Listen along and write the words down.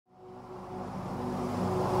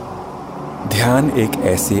ध्यान एक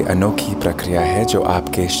ऐसी अनोखी प्रक्रिया है जो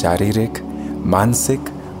आपके शारीरिक, मानसिक,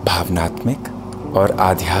 भावनात्मक और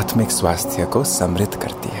आध्यात्मिक स्वास्थ्य को समृद्ध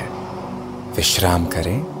करती है। विश्राम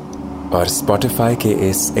करें और स्पॉटिफाई के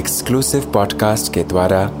इस एक्सक्लूसिव पॉडकास्ट के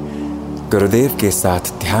द्वारा गुरुदेव के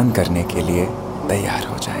साथ ध्यान करने के लिए तैयार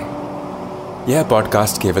हो जाएं। यह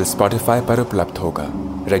पॉडकास्ट केवल स्पॉटिफाई पर उपलब्ध होगा।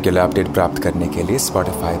 रेगुलर अपडेट प्राप्त करने के लिए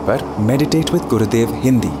स्पॉटिफाई पर मेडिटेट विद गुरुदेव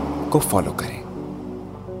हिंदी को फॉलो करें।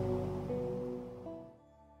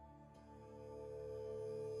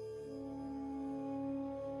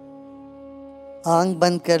 आंख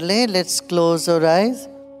बंद कर लें। Let's close our eyes.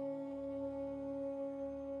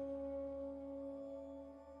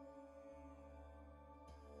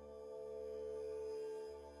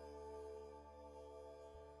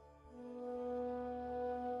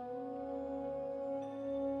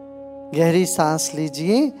 गहरी सांस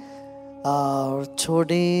लीजिए और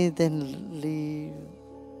छोड़ें, देन लीव।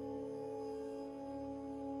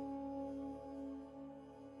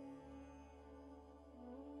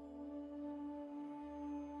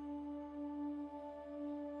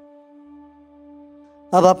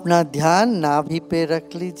 अब अपना ध्यान नाभि पे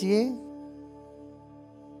रख लीजिए।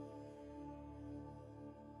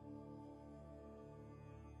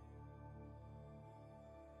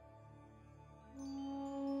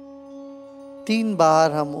 तीन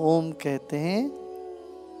बार हम ओम कहते हैं।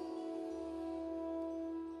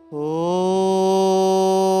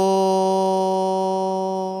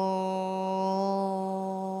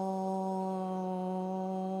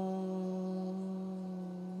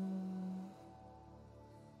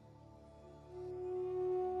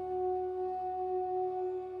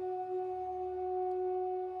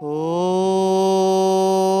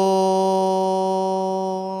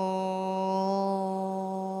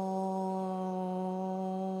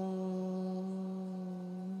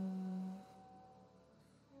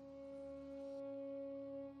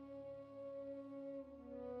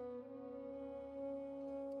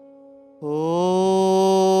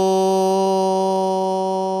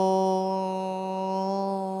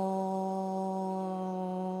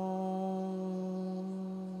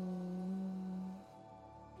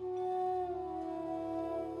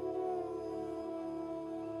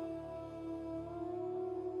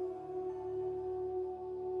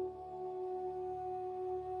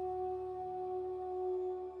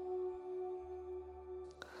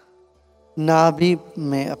 नाभि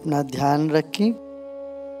में अपना ध्यान रखें।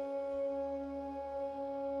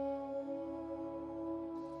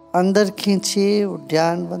 अंदर खींचिए,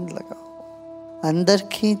 उद्यान बंद लगाओ। अंदर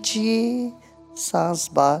खींचिए, सांस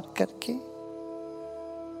बाहर करके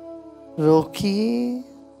रोकिए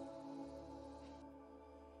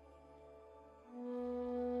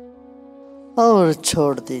और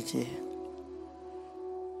छोड़ दीजिए।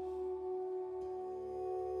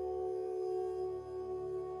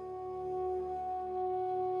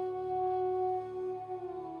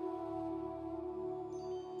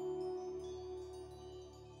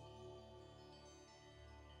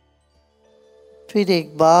 फिर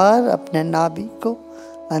एक बार अपने नाभि को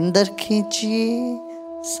अंदर खींचिए,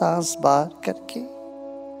 सांस बाहर करके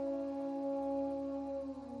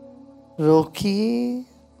रोकिए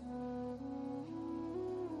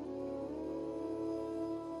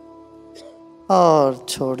और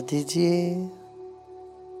छोड़ दीजिए।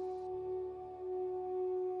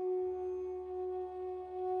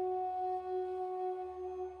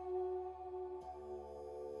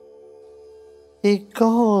 एक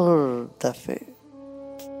और दफे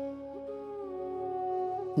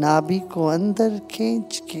नाभि को अंदर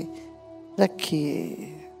खींच के रखिए।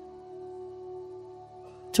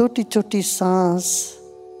 छोटी छोटी सांस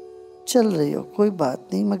चल रही हो कोई बात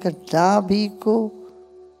नहीं, मगर नाभि को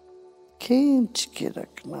खींच के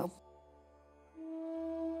रखना।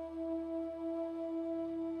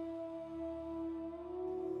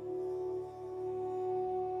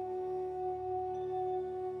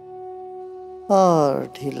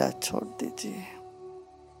 और ढीला छोड़ दीजिए।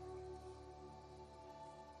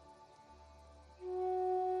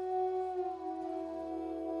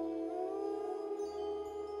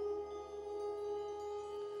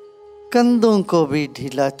 कंधों को भी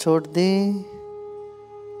ढीला छोड़ दें।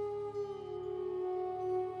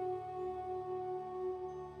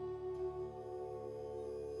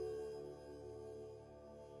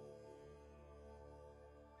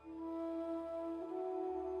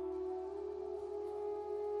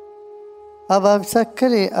 अब आप ऐसा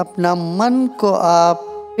करें, अपना मन को आप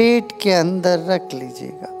पेट के अंदर रख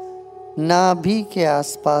लीजिएगा। नाभि के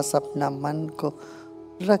आसपास अपना मन को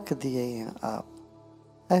रख दिए हैं आप,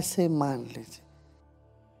 ऐसे मान लीजिए।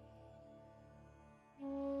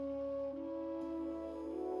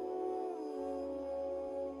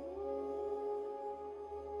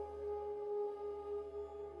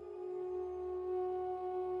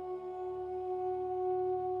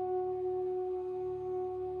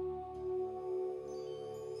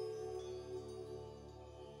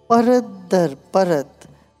 परत दर परत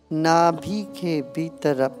नाभि के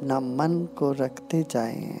भीतर अपना मन को रखते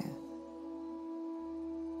जाएं।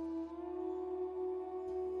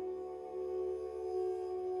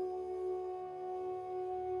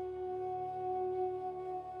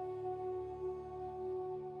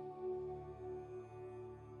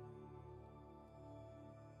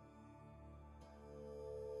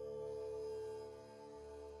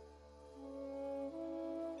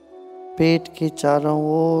 पेट के चारों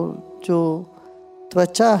ओर जो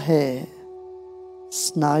त्वचा है,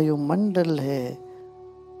 स्नायु मंडल है,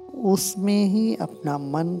 उसमें ही अपना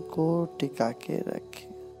मन को टिका के रखें।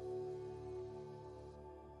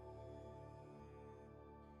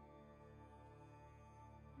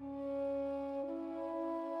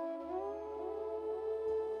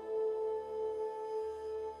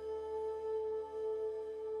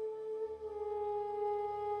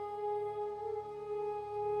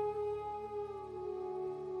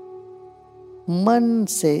 मन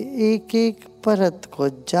से एक एक परत को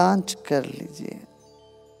जांच कर लीजिए।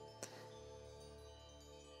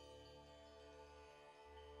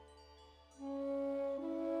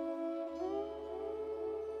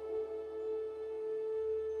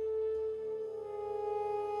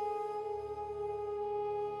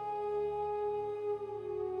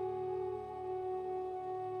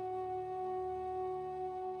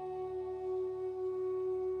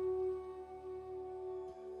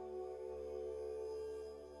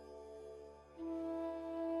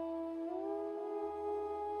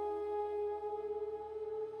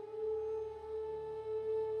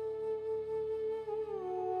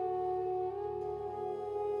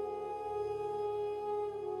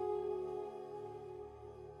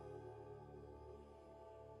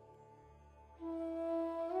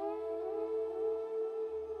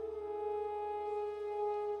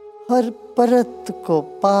 हर परत को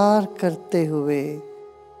पार करते हुए,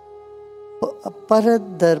 परत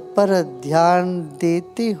दर परत ध्यान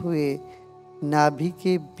देते हुए नाभि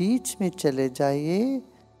के बीच में चले जाइए।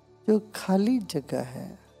 जो खाली जगह है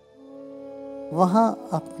वहां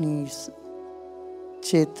अपनी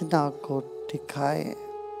चेतना को टिकाए।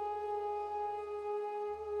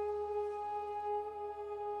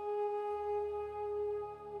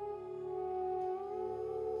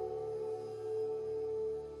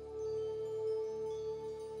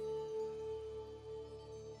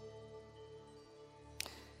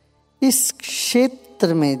 इस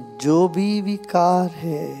क्षेत्र में जो भी विकार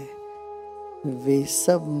है वे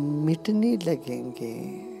सब मिटने लगेंगे।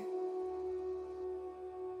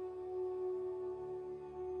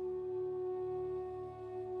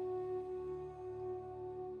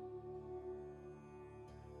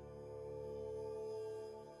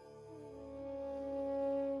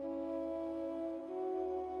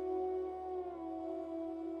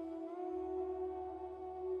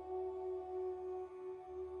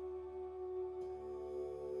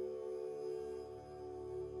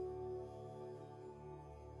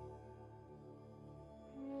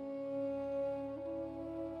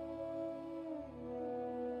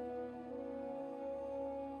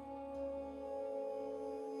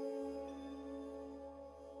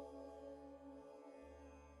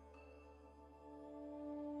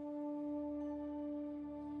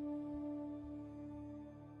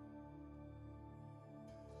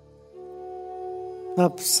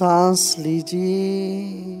 अब सांस लीजिए।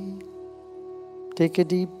 Take a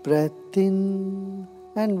deep breath in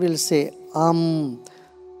and will say अम।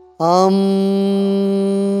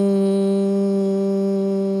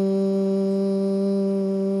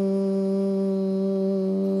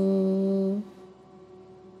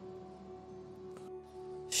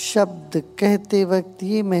 शब्द कहते वक्त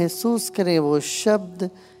ये महसूस करें वो शब्द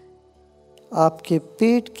आपके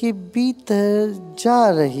पेट के भीतर जा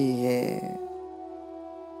रही है।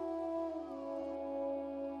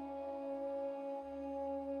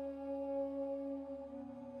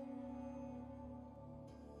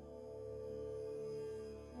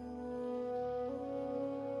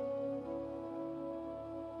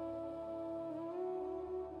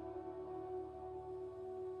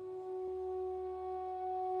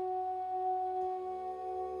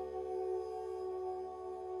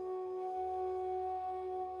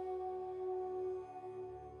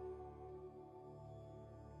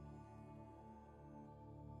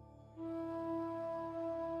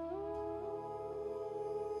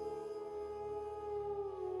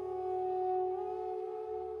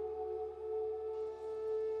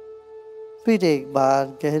 फिर एक बार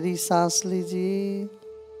गहरी सांस लीजिए।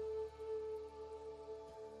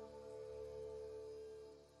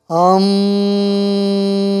 अम।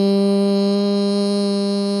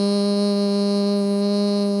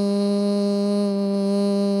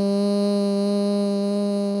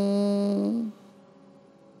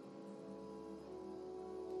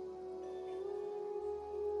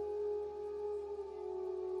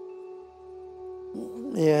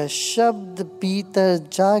 यह शब्द भीतर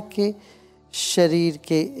जाके शरीर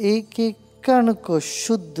के एक एक कण को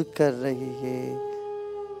शुद्ध कर रही है,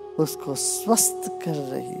 उसको स्वस्थ कर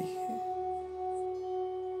रही है।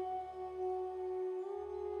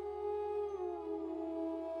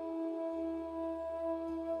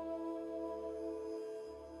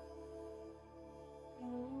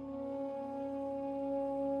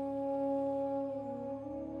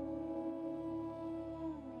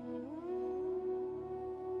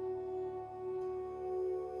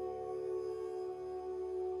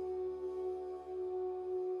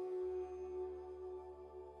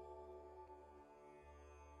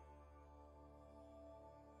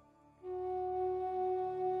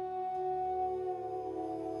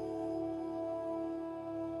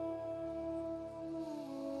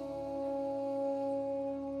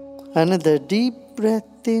 Another deep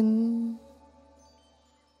breath in.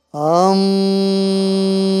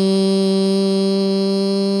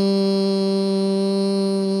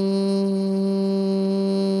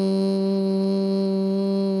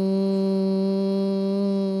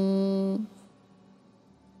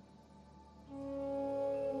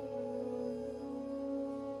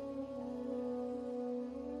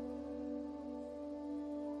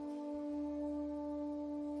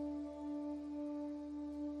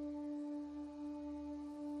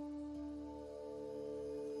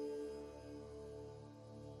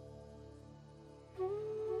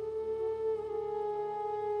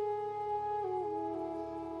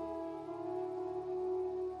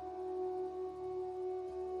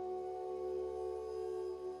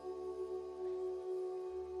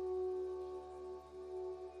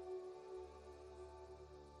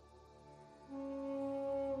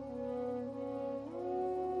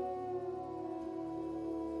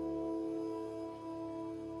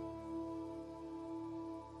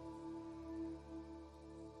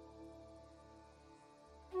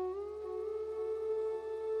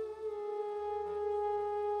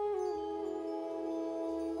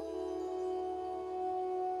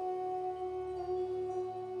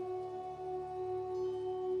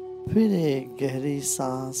 फिर एक गहरी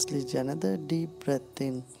सांस लीजिए। अनदर डीप ब्रेथ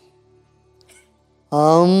इन।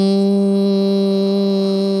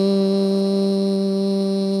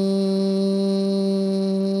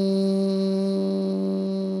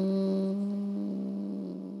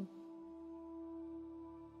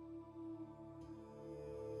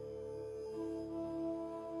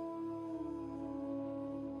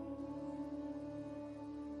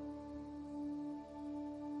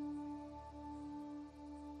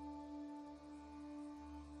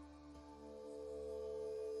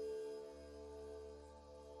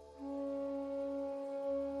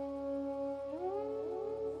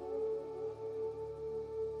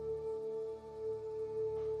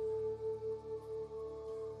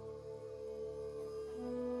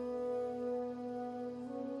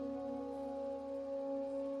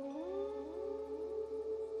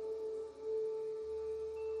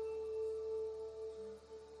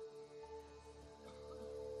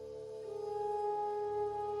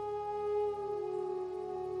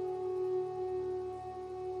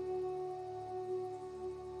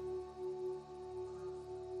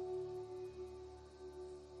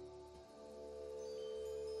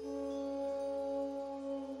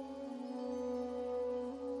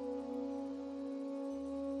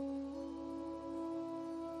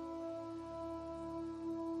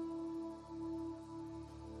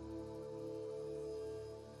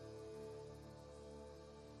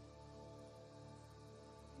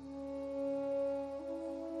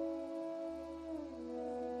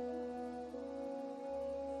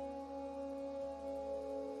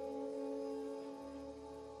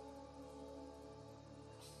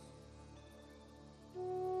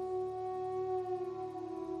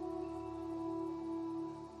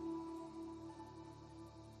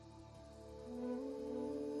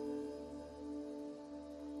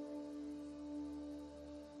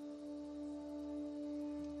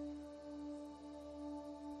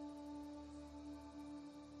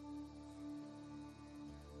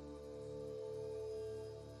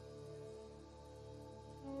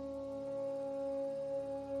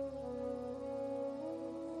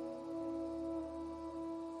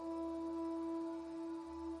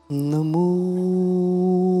 नमो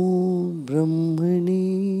ब्रह्मणे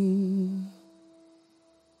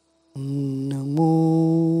नमो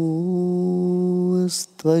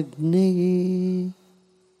स्त्वग्नये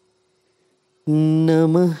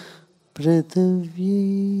नमः पृथिव्यै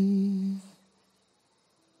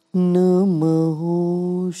नमोषधीभ्यः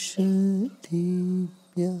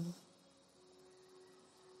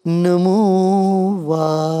नमो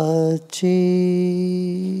वाचे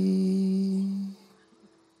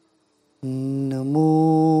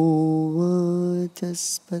नमो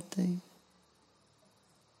वाचस्पते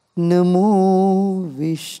नमो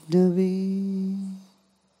विष्णवे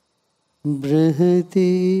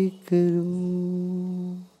बृहते करो।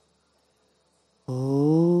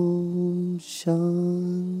 ओम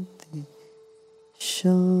शांति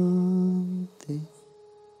शांति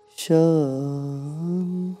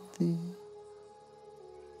शांति।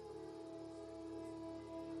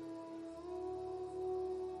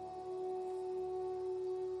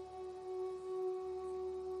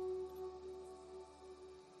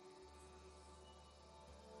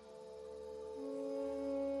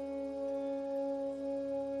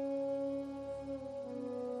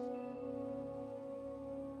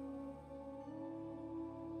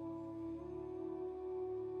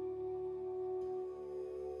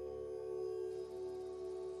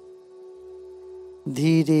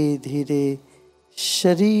 धीरे धीरे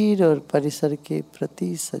शरीर और परिसर के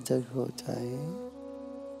प्रति सजग हो जाए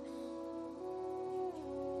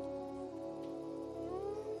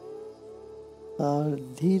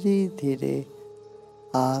और धीरे धीरे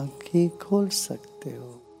आंखें खोल सकते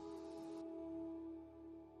हो।